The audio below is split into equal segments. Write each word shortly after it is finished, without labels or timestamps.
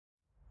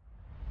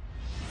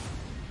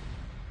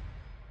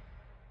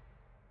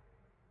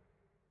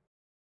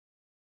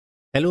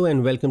Hello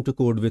and welcome to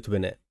Code with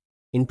Vinay.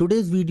 In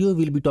today's video,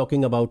 we'll be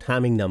talking about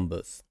Hamming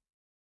numbers.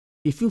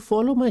 If you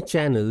follow my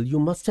channel, you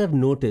must have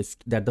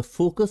noticed that the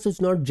focus is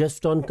not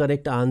just on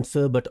correct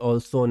answer, but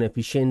also on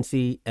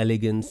efficiency,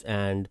 elegance,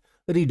 and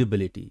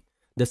readability.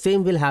 The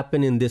same will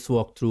happen in this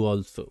walkthrough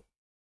also.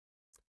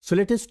 So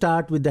let us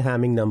start with the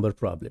Hamming number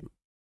problem.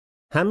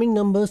 Hamming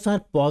numbers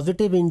are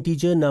positive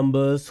integer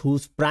numbers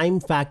whose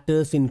prime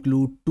factors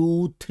include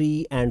 2,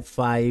 3, and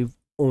 5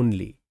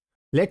 only.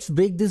 Let's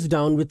break this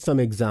down with some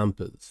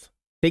examples.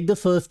 Take the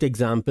first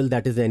example,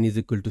 that is n is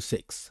equal to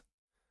 6.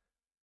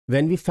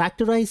 When we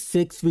factorize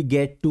 6, we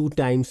get 2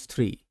 times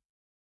 3.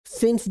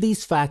 Since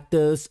these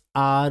factors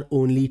are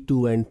only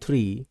 2 and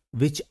 3,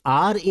 which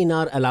are in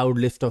our allowed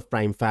list of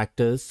prime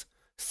factors,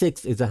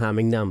 6 is a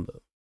Hamming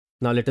number.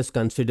 Now let us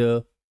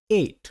consider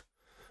 8.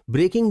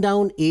 Breaking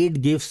down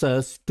 8 gives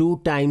us 2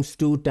 times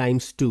 2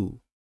 times 2.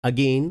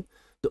 Again,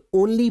 the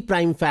only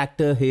prime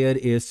factor here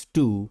is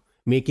 2,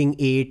 making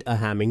 8 a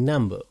Hamming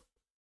number.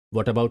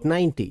 What about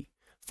 90?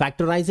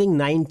 Factorizing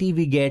 90,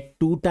 we get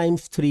 2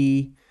 times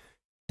 3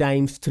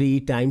 times 3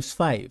 times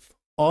 5.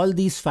 All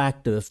these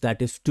factors,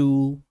 that is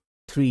 2,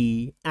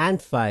 3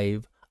 and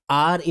 5,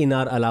 are in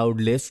our allowed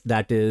list,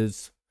 that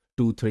is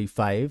 2, 3,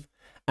 5,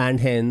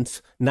 and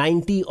hence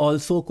 90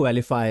 also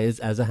qualifies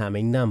as a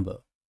Hamming number.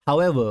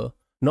 However,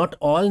 not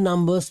all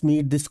numbers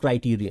meet this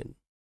criterion.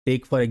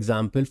 Take for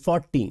example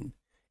 14.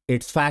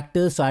 Its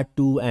factors are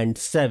 2 and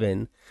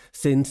 7.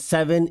 Since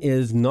 7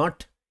 is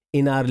not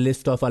in our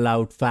list of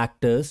allowed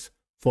factors,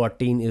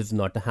 14 is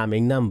not a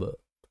Hamming number.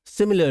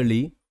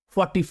 Similarly,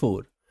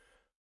 44.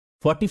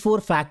 44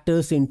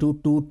 factors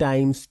into 2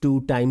 times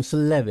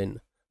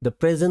 11. The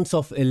presence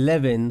of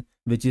 11,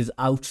 which is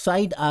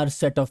outside our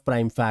set of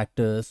prime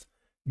factors,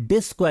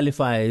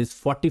 disqualifies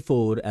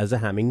 44 as a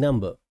Hamming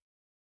number.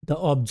 The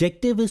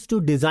objective is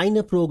to design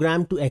a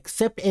program to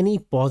accept any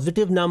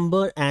positive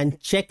number and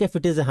check if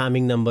it is a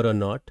Hamming number or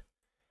not,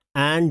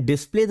 and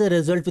display the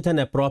result with an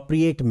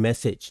appropriate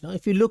message. Now,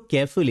 if you look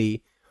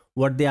carefully,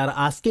 what they are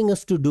asking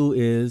us to do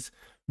is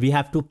we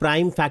have to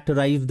prime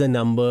factorize the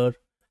number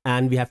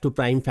and we have to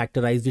prime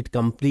factorize it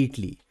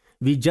completely.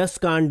 We just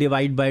can't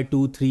divide by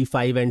 2, 3,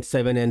 5 and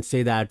 7 and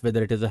say that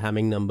whether it is a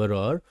Hamming number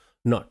or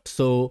not.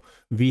 So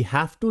we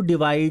have to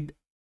divide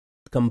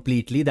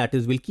completely, that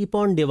is, we'll keep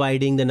on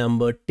dividing the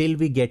number till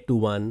we get to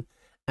 1,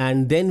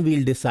 and then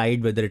we'll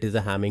decide whether it is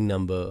a Hamming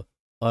number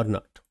or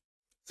not.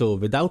 So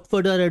without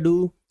further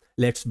ado,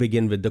 let's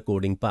begin with the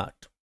coding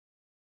part.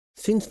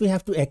 Since we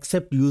have to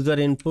accept user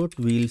input,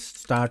 we'll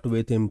start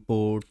with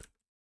import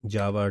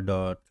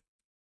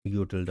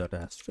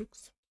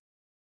java.util.asterisk.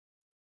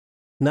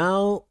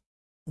 Now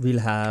we'll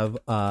have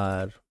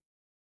our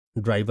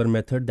driver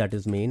method, that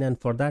is main,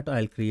 and for that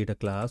I'll create a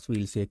class.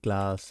 We'll say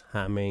class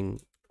Hamming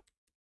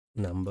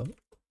number.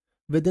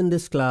 Within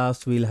this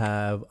class we'll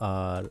have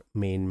our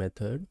main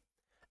method,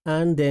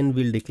 and then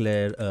we'll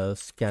declare a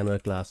scanner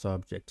class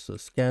object. So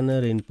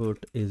scanner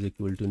input is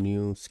equal to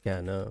new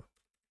scanner,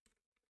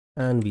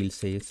 and we'll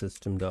say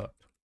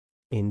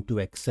system.in to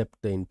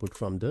accept the input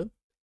from the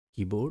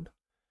keyboard.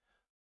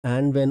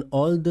 And when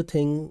all the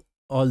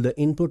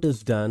input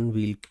is done,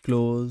 we'll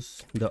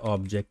close the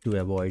object to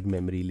avoid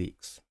memory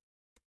leaks.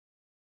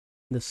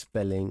 The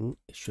spelling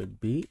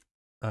should be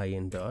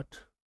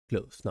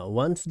in.close. Now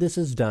once this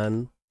is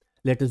done,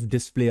 let us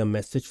display a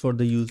message for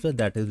the user,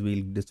 that is,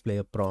 we'll display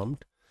a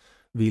prompt.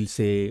 We'll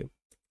say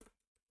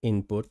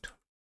input,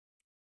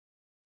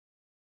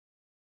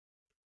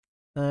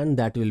 and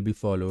that will be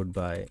followed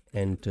by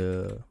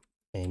enter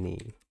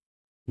any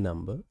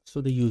number.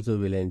 So the user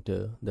will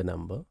enter the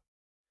number,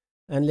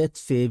 and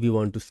let's say we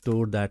want to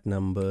store that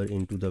number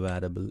into the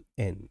variable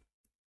n.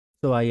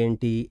 So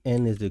int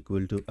n is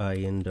equal to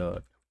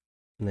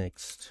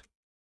in.next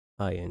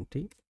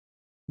int.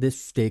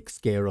 This takes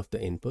care of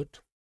the input,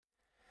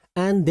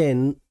 and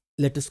then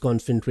let us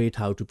concentrate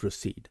how to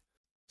proceed.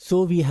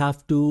 So we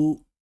have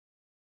to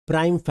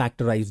prime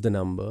factorize the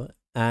number,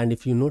 and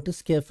if you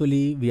notice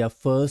carefully, we are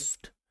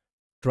first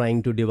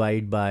trying to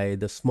divide by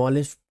the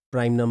smallest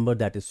prime number,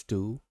 that is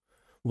 2.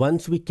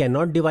 Once we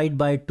cannot divide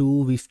by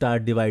 2, we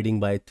start dividing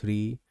by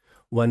 3.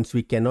 Once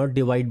we cannot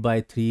divide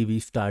by 3,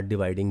 we start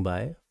dividing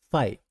by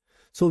 5.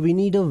 So we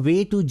need a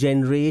way to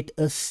generate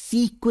a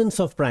sequence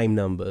of prime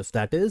numbers,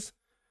 that is,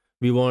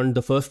 we want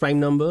the first prime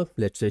number,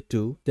 let's say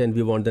 2, then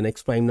we want the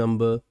next prime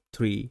number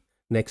 3,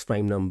 next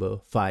prime number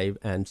 5,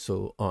 and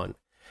so on.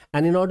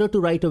 And in order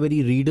to write a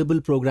very readable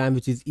program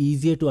which is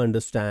easier to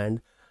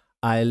understand,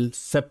 I'll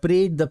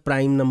separate the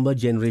prime number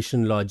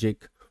generation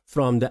logic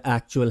from the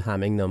actual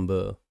Hamming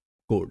number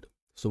code.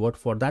 So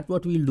what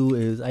we'll do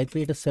is I'll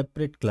create a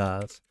separate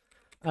class.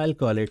 I'll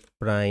call it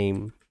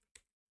prime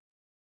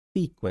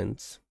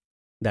sequence.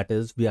 That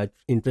is, we are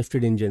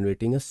interested in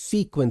generating a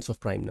sequence of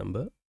prime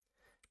number.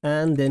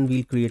 And then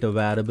we'll create a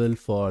variable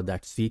for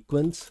that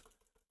sequence.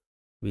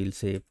 We'll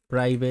say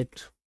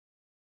private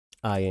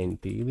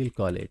int, we'll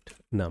call it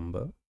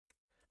number.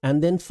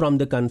 And then from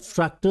the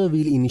constructor,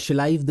 we'll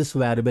initialize this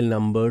variable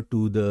number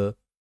to the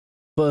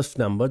first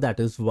number,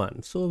 that is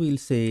 1. So we'll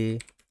say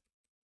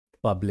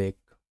public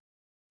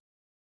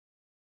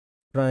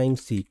prime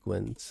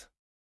sequence,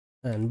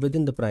 and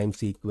within the prime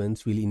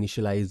sequence we'll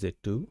initialize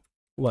it to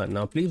 1.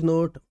 Now please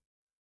note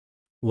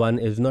 1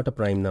 is not a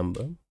prime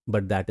number,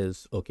 but that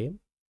is okay.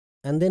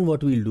 And then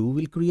what we'll do,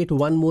 we'll create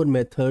one more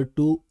method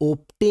to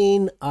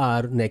obtain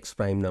our next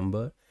prime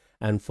number.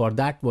 And for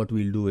that, what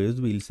we'll do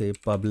is we'll say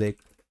public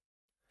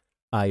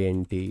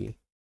int, and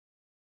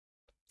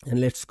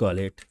let's call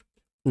it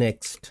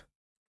next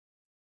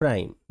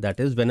prime. That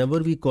is, whenever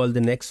we call the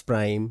next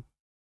prime,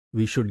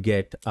 we should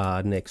get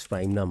our next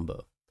prime number.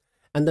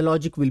 And the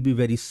logic will be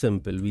very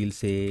simple. We'll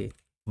say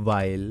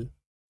while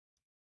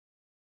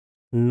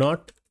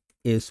not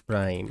is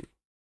prime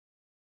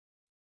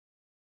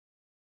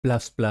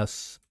plus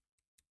plus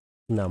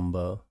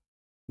number,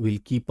 we'll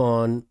keep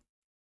on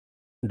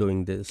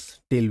doing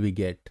this till we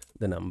get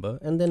the number,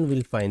 and then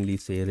we'll finally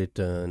say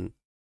return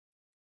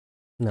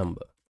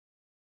number.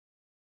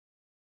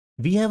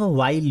 We have a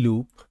while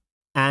loop,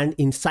 and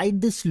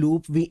inside this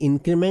loop we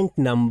increment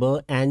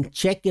number and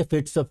check if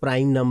it's a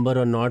prime number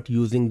or not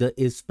using the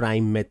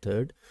isPrime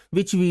method,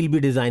 which we'll be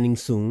designing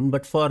soon.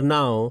 But for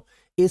now,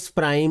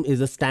 isPrime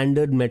is a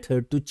standard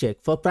method to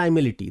check for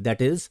primality,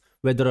 that is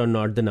whether or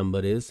not the number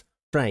is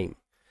prime.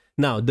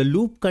 Now the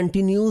loop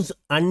continues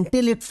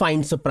until it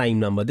finds a prime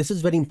number. This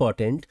is very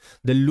important.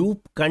 The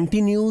loop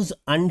continues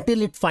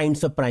until it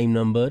finds a prime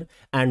number,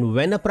 and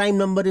when a prime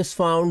number is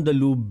found, the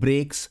loop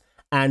breaks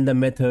and the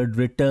method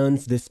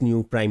returns this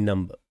new prime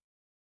number.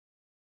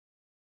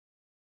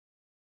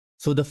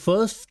 So the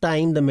first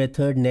time the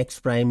method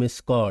next prime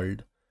is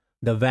called,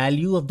 the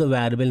value of the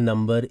variable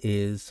number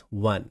is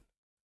 1.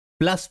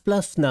 Plus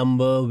plus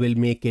number will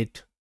make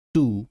it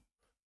 2.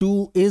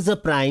 2 is a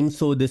prime,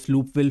 so this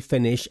loop will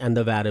finish and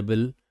the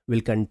variable will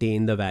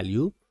contain the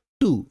value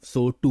 2.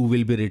 So 2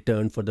 will be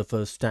returned for the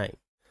first time.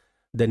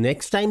 The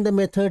next time the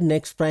method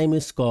next prime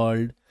is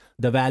called,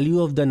 the value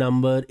of the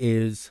number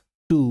is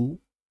 2.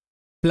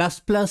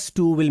 Plus plus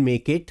 2 will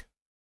make it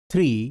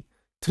 3.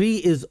 3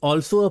 is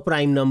also a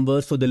prime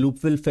number, so the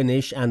loop will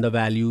finish and the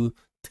value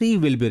 3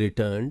 will be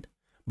returned.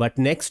 But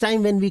next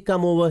time when we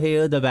come over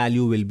here, the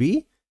value will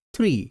be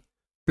 3.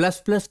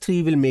 Plus plus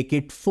 3 will make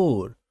it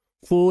 4.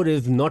 4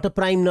 is not a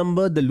prime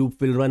number, the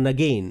loop will run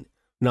again.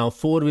 Now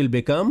 4 will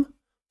become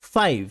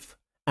 5,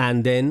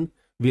 and then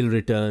we'll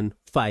return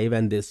 5,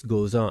 and this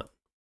goes on.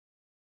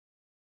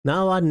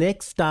 Now our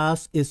next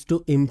task is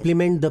to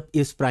implement the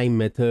isPrime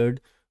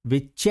method,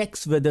 which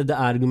checks whether the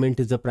argument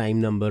is a prime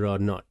number or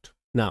not.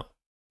 Now,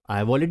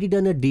 I've already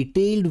done a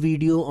detailed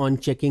video on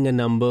checking a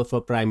number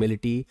for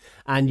primality,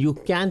 and you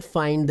can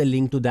find the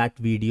link to that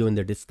video in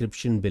the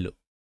description below.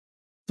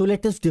 So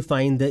let us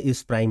define the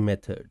isPrime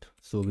method.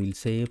 So we'll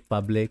say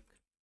public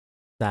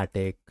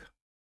static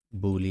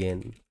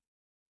boolean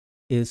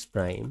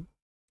isPrime,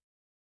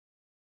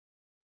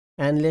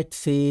 and let's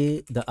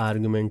say the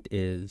argument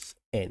is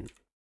n.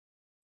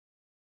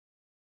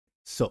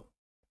 So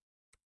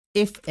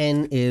if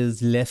n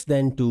is less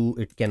than 2,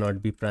 it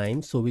cannot be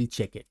prime, so we'll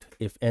check it.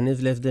 If n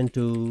is less than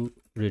 2,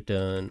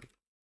 return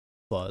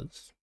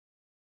false.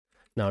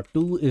 Now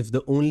 2 is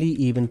the only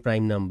even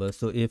prime number,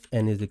 so if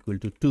n is equal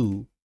to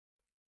 2,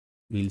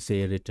 we'll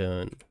say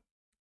return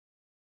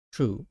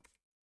true.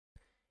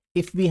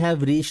 If we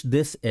have reached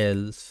this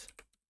else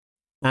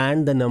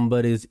and the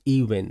number is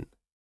even,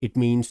 it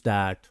means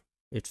that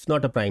it's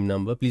not a prime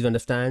number. Please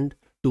understand,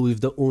 2 is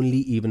the only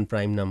even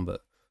prime number.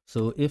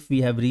 So if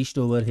we have reached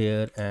over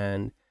here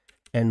and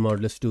n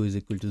modulus 2 is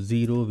equal to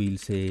 0, we'll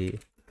say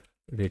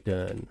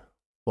return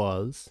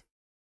false.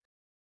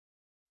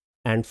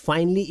 And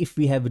finally, if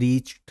we have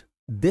reached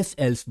this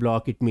else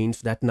block, it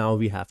means that now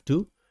we have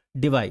to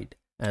divide.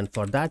 And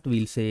for that,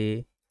 we'll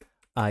say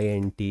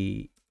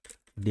int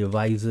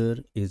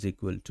divisor is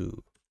equal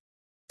to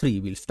 3.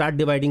 We'll start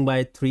dividing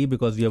by 3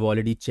 because we have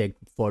already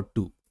checked for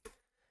 2.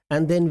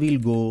 And then we'll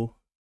go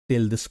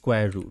till the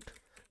square root.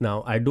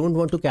 Now, I don't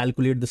want to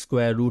calculate the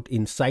square root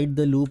inside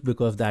the loop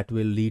because that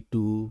will lead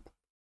to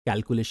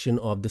calculation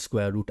of the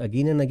square root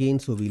again and again.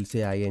 So we'll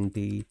say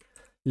int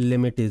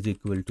limit is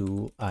equal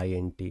to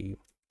int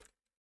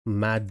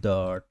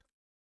math.sqrt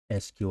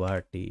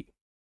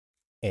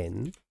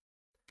n.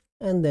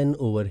 And then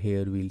over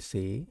here we'll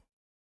say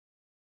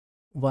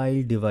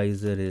while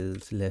divisor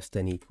is less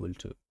than equal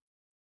to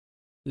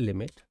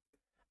limit.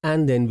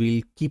 And then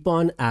we'll keep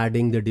on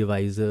adding the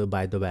divisor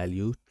by the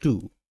value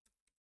 2.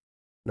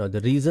 Now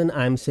the reason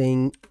I'm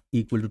saying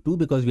equal to 2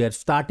 because we are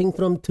starting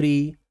from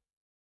 3,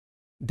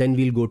 then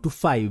we'll go to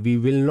 5. We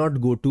will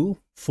not go to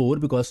 4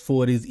 because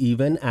 4 is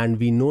even, and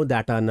we know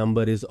that our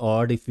number is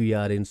odd if we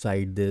are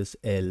inside this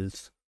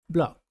else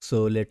block.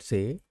 So let's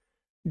say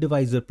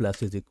divisor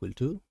plus is equal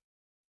to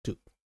 2.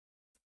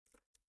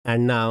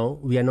 And now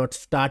we are not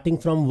starting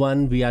from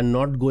 1, we are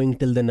not going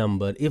till the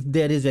number. If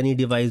there is any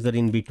divisor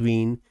in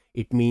between,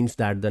 it means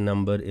that the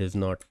number is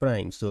not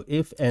prime. So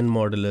if n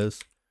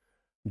modulus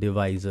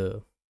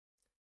divisor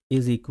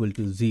is equal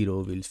to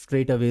 0, we'll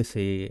straight away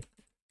say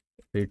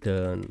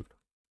return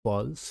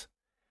false.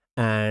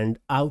 And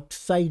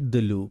outside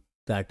the loop,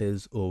 that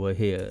is over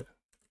here,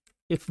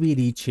 If we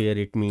reach here,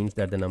 it means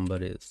that the number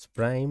is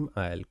prime.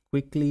 I'll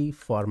quickly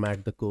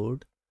format the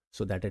code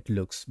so that it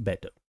looks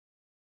better.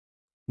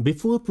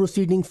 Before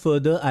proceeding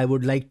further, I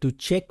would like to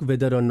check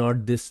whether or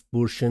not this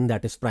portion,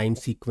 that is prime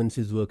sequence,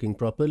 is working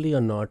properly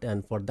or not.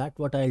 And for that,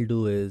 what I'll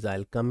do is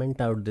I'll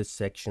comment out this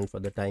section for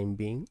the time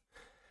being,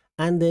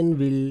 and then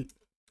we'll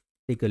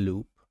take a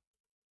loop.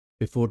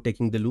 Before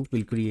taking the loop,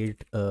 we'll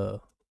create a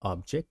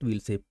object. We'll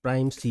say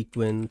prime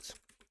sequence,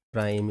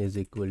 prime is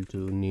equal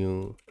to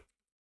new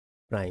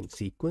prime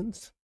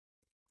sequence.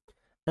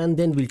 And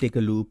then we'll take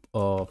a loop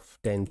of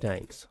 10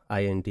 times.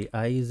 Int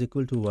I is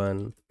equal to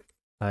 1,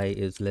 I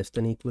is less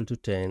than equal to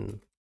 10,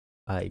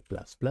 I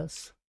plus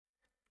plus.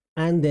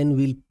 And then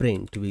we'll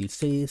print. We'll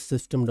say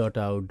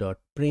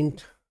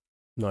system.out.print,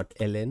 not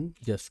ln,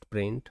 just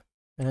print.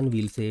 And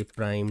we'll say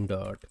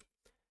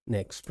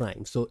prime.next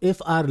prime. So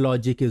if our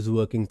logic is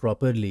working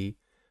properly,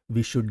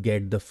 we should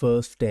get the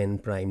first 10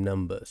 prime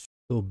numbers.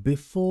 So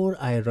before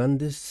I run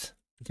this,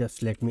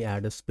 just let me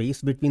add a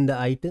space between the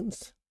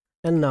items.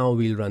 And now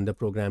we'll run the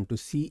program to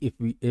see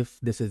if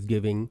this is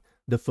giving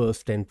the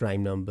first 10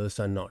 prime numbers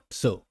or not.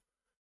 So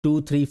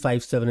 2, 3,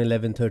 5, 7,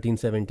 11, 13,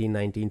 17,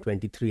 19,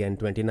 23, and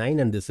 29,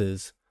 and this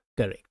is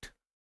correct.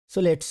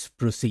 So let's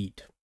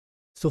proceed.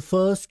 So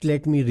first,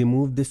 let me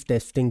remove this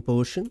testing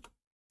portion.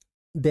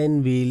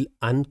 Then we'll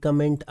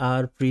uncomment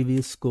our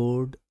previous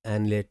code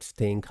and let's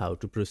think how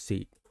to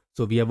proceed.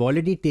 So we have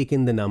already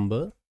taken the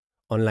number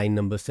on line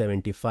number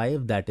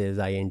 75, that is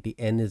int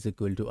n is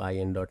equal to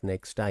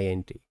in.next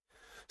int.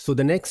 So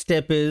the next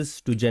step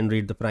is to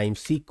generate the prime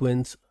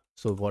sequence.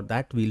 So for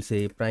that, we'll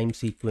say prime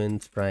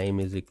sequence, prime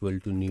is equal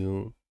to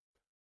new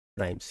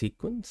prime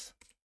sequence.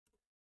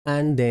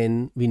 And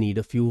then we need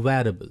a few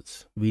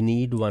variables. We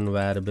need one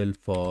variable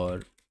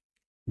for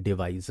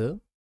divisor.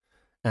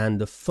 And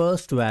the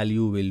first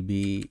value will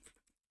be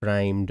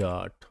prime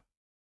dot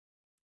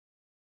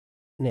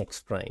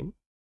next prime,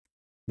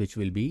 which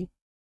will be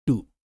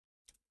 2.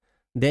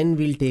 Then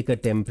we'll take a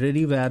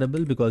temporary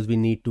variable because we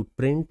need to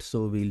print.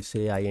 So we'll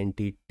say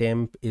int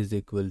temp is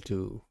equal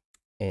to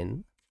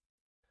n.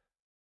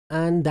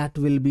 And that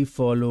will be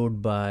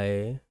followed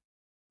by,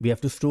 we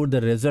have to store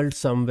the result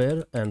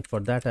somewhere. And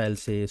for that, I'll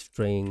say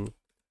string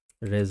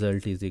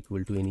result is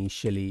equal to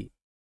initially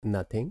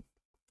nothing.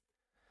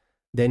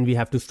 Then we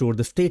have to store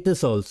the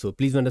status also.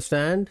 Please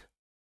understand,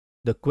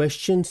 the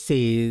question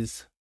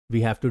says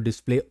we have to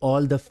display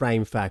all the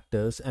prime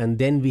factors and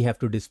then we have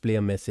to display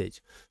a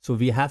message. So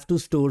we have to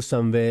store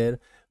somewhere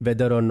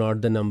whether or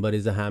not the number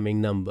is a Hamming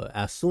number.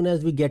 As soon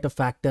as we get a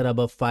factor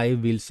above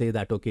 5, we'll say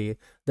that, okay,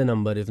 the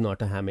number is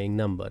not a Hamming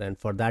number. And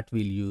for that,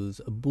 we'll use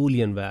a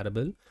Boolean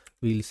variable.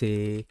 We'll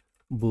say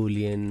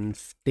Boolean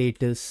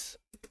status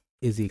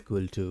is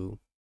equal to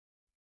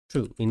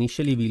true.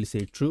 Initially, we'll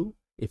say true.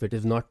 If it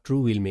is not true,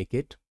 we'll make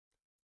it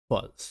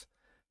false.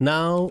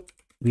 Now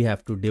we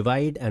have to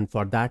divide, and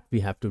for that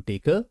we have to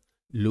take a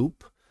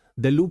loop.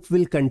 The loop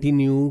will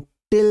continue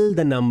till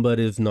the number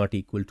is not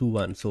equal to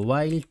 1. So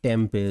while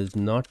temp is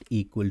not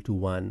equal to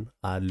 1,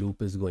 our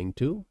loop is going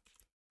to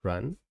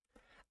run.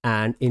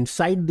 And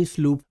inside this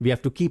loop, we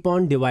have to keep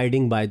on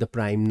dividing by the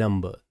prime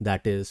number,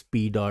 that is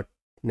p dot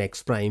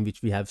next prime,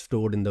 which we have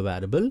stored in the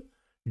variable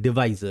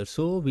divisor.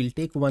 So we'll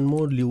take one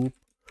more loop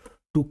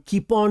to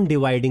keep on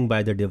dividing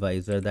by the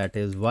divisor, that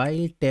is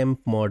while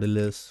temp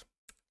modulus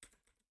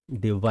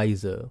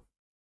divisor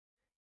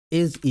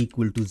is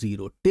equal to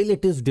 0. Till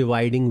it is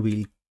dividing,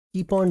 we'll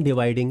keep on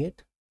dividing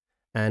it,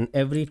 and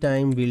every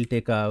time we'll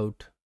take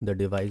out the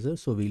divisor.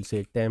 So we'll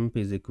say temp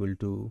is equal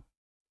to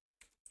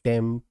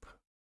temp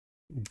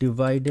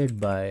divided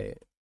by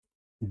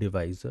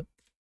divisor,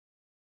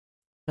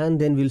 and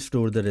then we'll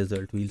store the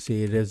result. We'll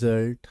say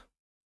result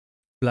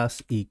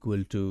plus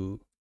equal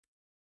to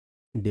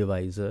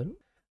divisor.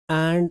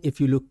 And if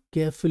you look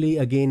carefully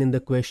again in the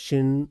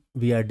question,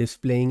 we are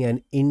displaying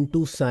an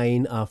into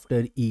sign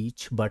after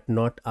each, but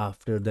not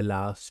after the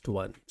last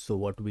one. So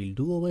what we'll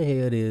do over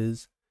here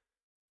is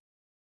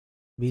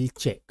we'll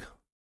check.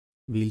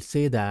 We'll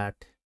say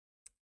that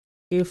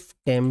if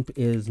temp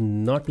is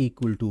not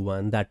equal to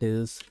 1, that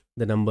is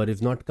the number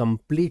is not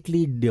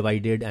completely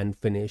divided and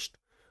finished,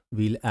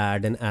 we'll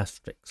add an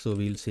asterisk. So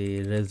we'll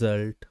say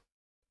result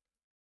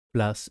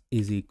plus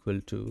is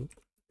equal to,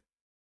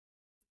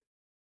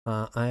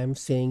 I am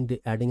saying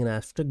adding an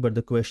asterisk, but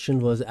the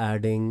question was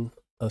adding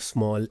a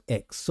small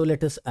x. So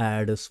let us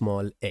add a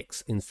small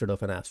x instead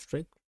of an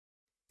asterisk.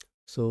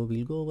 So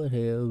we'll go over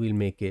here, we'll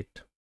make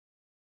it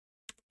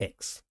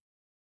x.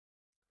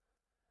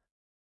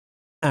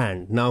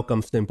 And now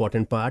comes the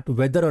important part,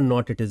 whether or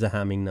not it is a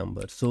Hamming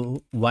number.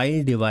 So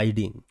while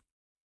dividing,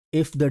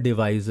 if the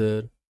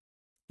divisor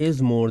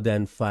is more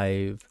than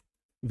 5,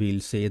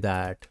 we'll say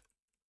that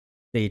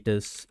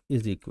status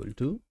is equal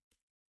to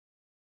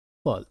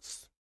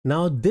false.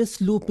 Now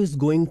this loop is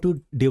going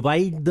to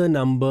divide the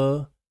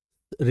number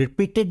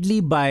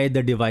repeatedly by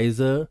the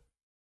divisor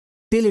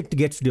till it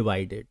gets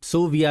divided.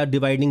 So we are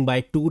dividing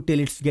by 2 till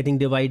it's getting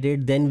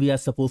divided. Then we are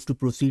supposed to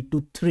proceed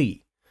to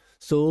 3.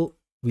 So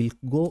we'll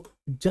go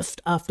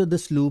just after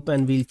this loop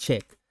and we'll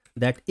check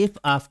that if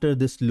after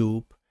this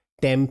loop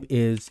temp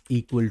is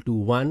equal to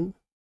 1,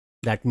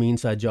 that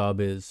means our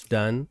job is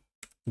done.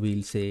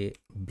 We'll say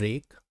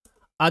break.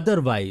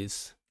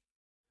 Otherwise,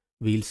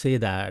 we'll say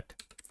that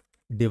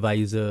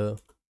divisor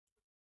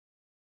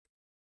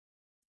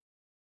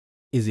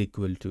is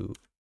equal to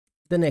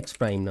the next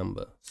prime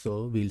number.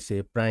 So we'll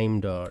say prime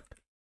dot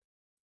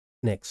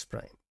next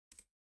prime.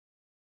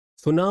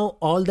 So now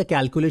all the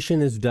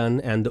calculation is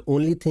done and the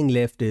only thing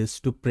left is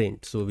to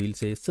print. So we'll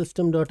say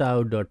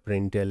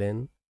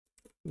system.out.println.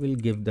 We'll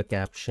give the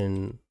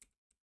caption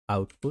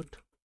output,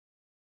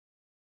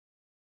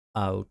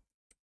 and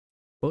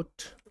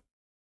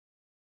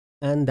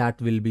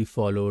that will be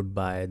followed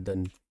by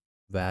the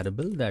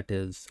variable that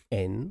is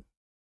n,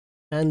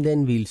 and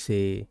then we'll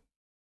say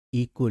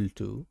equal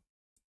to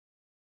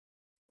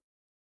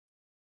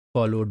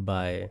followed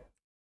by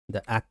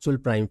the actual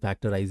prime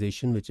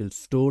factorization, which is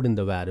stored in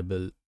the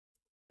variable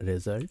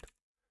result.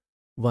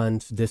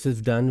 Once this is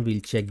done,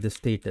 we'll check the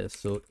status.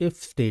 So if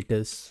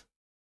status,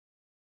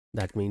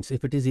 that means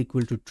if it is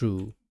equal to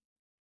true,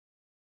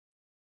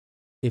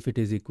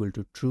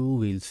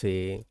 we'll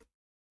say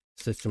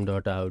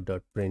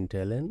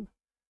system.out.println,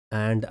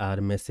 and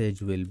our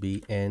message will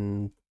be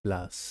n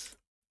plus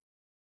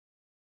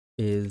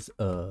is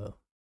a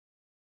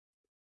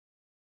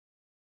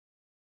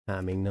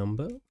Hamming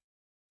number.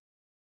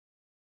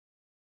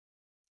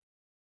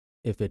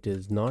 If it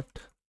is not,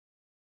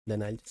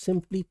 then I'll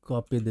simply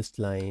copy this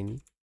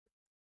line.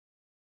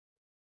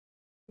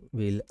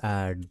 We'll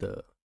add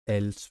the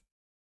else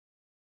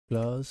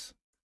clause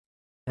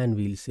and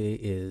we'll say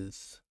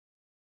is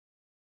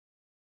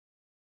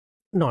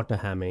not a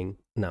Hamming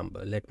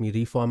number. Let me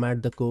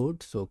reformat the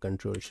code. So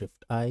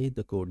Ctrl+Shift+I,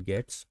 the code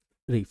gets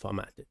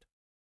reformatted.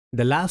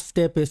 The last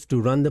step is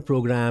to run the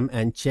program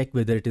and check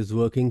whether it is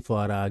working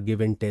for our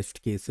given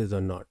test cases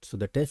or not. So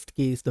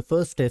the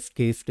first test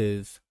case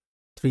is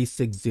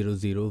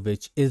 3600,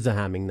 which is a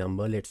Hamming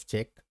number. Let's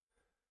check.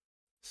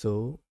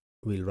 So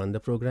we'll run the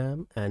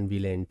program and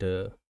we'll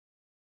enter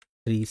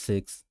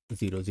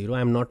 3600.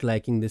 I'm not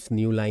liking this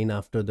new line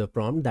after the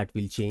prompt. That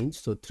will change.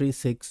 So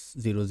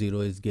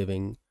 3600 is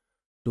giving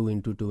 2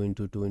 into 2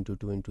 into 2 into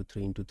 2 into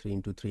 3 into 3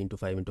 into 3 into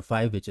 5 into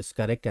 5, which is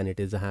correct, and it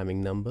is a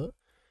Hamming number.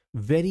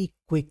 Very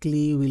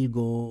quickly we'll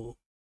go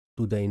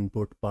to the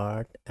input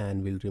part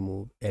and we'll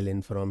remove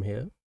ln from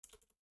here.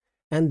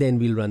 And then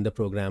we'll run the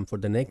program for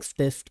the next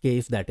test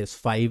case, that is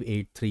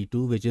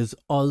 5832, which is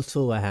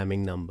also a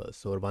Hamming number.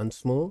 So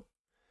once more,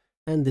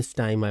 and this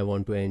time I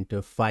want to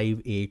enter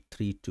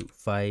 5832.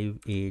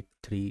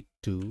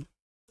 5832.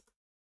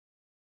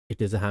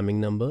 It is a Hamming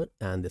number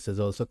and this is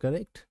also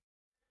correct.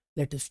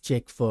 Let us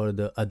check for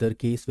the other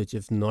case, which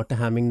is not a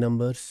Hamming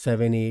number,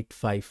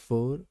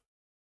 7854.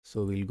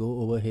 So we'll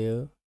go over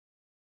here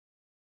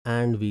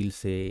and we'll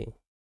say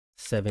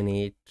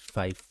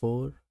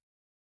 7854.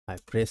 I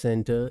press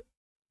enter.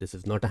 This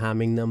is not a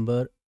Hamming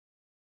number.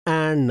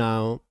 And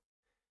now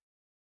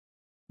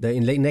the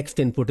next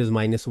input is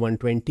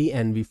 -120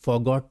 and we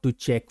forgot to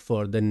check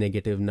for the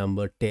negative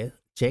number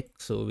check.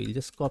 So we'll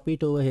just copy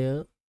it over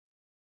here.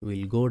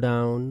 We'll go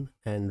down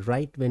and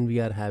right when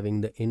we are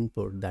having the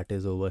input that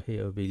is over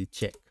here, we'll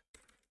check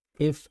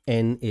if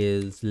n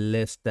is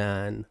less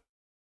than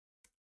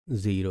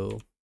 0,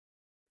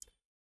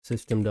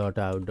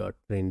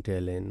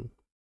 system.out.println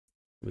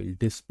will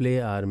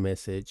display our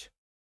message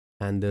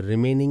and the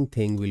remaining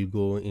thing will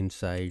go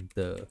inside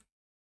the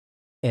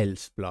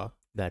else block.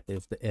 That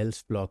is, the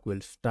else block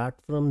will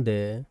start from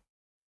there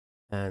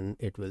and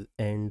it will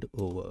end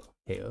over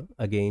here.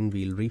 Again,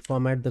 we'll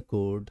reformat the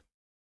code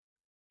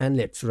and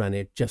let's run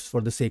it. Just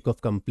for the sake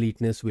of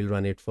completeness, we'll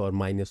run it for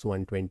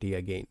 -120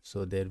 again.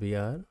 So there we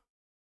are.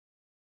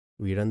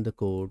 We run the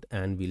code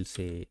and we'll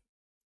say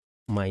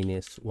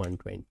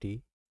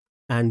 -120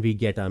 and we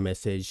get our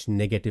message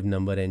negative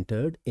number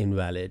entered,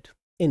 invalid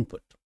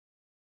input.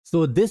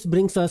 So this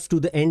brings us to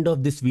the end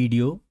of this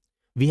video.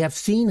 We have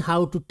seen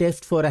how to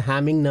test for a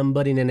Hamming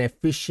number in an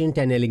efficient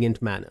and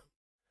elegant manner.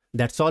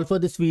 That's all for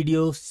this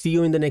video. See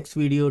you in the next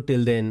video.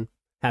 Till then,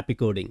 happy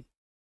coding.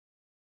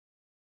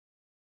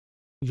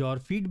 Your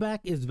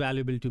feedback is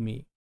valuable to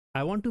me.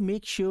 I want to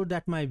make sure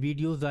that my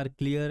videos are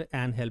clear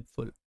and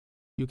helpful.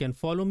 You can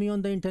follow me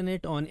on the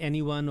internet on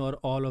any one or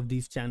all of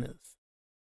these channels.